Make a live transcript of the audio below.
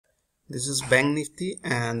This is Bank Nifty,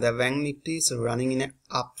 and the Bank Nifty is running in an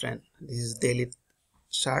uptrend. This is daily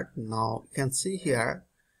chart. Now you can see here,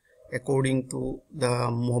 according to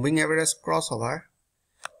the moving average crossover,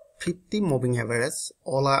 50 moving average,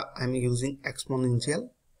 I'm using exponential.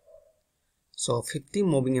 So 50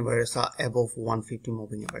 moving averages are above 150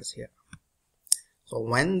 moving average here. So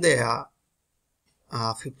when they are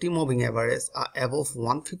 50 moving averages are above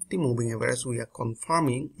 150 moving average, we are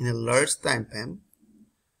confirming in a large time frame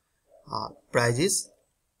price is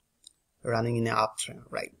running in an uptrend,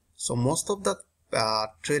 right? So most of the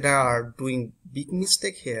traders are doing big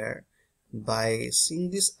mistake here. By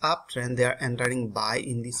seeing this uptrend, they are entering buy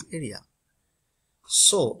in this area.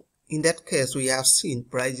 So in that case, we have seen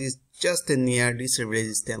price is just near this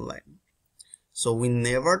resistance line. So we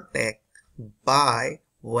never take buy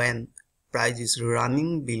when price is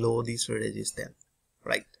running below this resistance,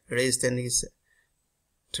 right? Resistance is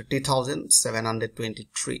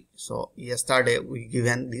 30,723. So yesterday we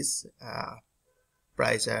given this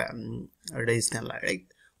price resistance line, right?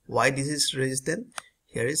 Why this is resistance?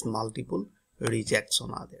 Here is multiple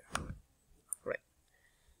rejection are there, right?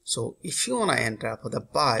 So if you want to enter for the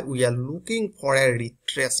buy, we are looking for a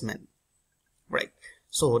retracement, right?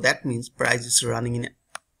 So that means price is running in an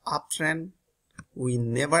uptrend. We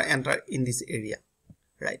never enter in this area,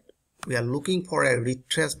 right? We are looking for a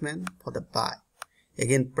retracement for the buy.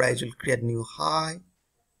 Again, price will create new high.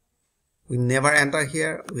 We never enter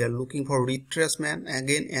here. We are looking for retracement.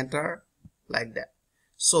 Again, enter like that.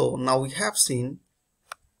 So now we have seen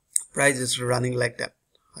price is running like that.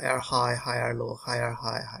 Higher high, higher low, higher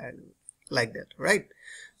high, higher low, like that, right?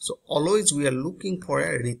 So always we are looking for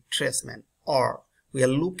a retracement, or we are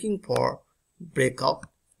looking for breakout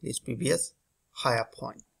this previous higher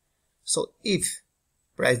point. So if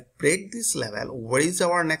price break this level, where is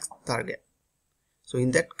our next target? So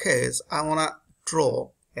in that case, I want to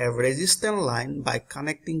draw a resistance line by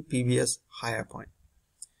connecting previous higher point.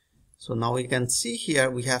 So now we can see here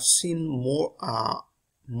we have seen more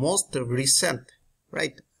most recent,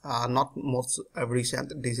 right? Not most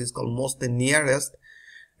recent, this is called most the nearest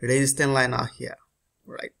resistance line are here,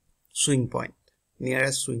 right? Swing point,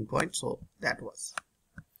 nearest swing point. So that was.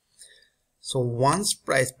 So once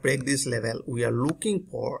price break this level, we are looking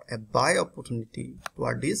for a buy opportunity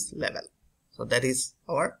toward this level. So that is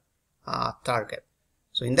our target.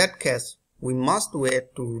 So in that case, we must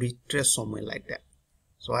wait to retrace somewhere like that.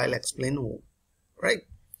 So I'll explain how, right?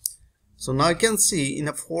 So now you can see in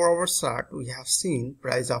a 4-hour chart, we have seen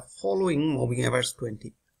price are following moving average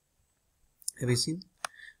 20. Have you seen?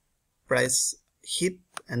 Price hit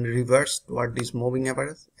and reverse toward this moving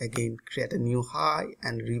average, again create a new high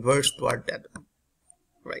and reverse toward that,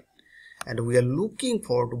 right? And we are looking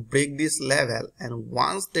for to break this level, and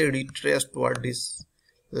once they retrace toward this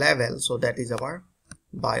level, so that is our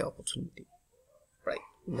buy opportunity, right?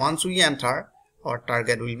 Once we enter, our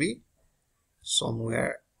target will be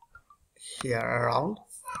somewhere here around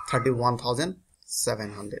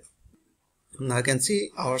 31,700. Now you can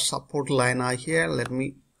see our support line are here. Let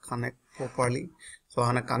me connect properly. So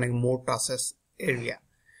I'm gonna connect more touches area.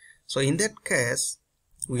 So in that case,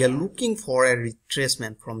 we are looking for a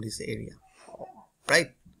retracement from this area,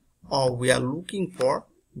 right? Or we are looking for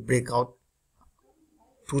breakout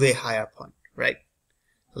to the higher point, right?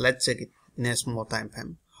 Let's check it in a small time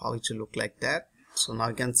frame how it should look like that. So now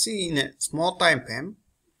you can see in a small time frame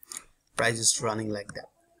price is running like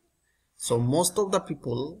that. So most of the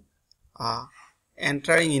people are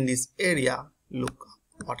entering in this area. Look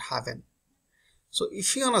what happened. So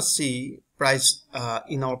if you wanna see price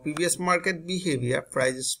in our previous market behavior,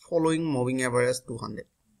 price is following moving average 200,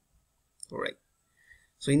 right?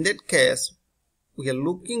 So in that case, we are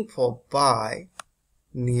looking for buy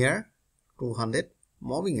near 200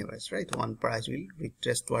 moving average, right? One price will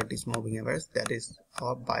retrace toward this moving average. That is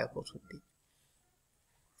our buy opportunity.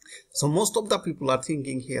 So most of the people are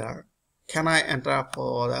thinking here, can I enter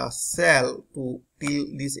for the sell to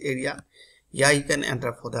till this area? Yeah, you can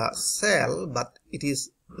enter for the sell, but it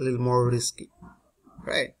is a little more risky,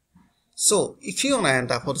 right? So if you want to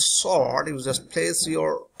enter for the short, you just place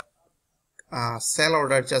your sell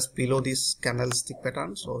order just below this candlestick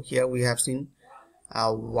pattern. So here we have seen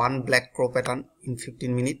one black crow pattern in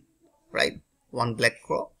 15 minutes, right? One black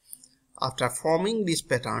crow. After forming this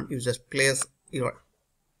pattern, you just place your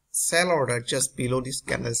sell order just below this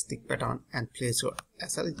candlestick pattern and place your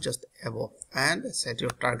SL just above and set your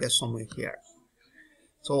target somewhere here.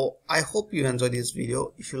 So I hope you enjoyed this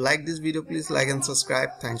video. If you like this video, please like and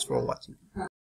subscribe. Thanks for watching.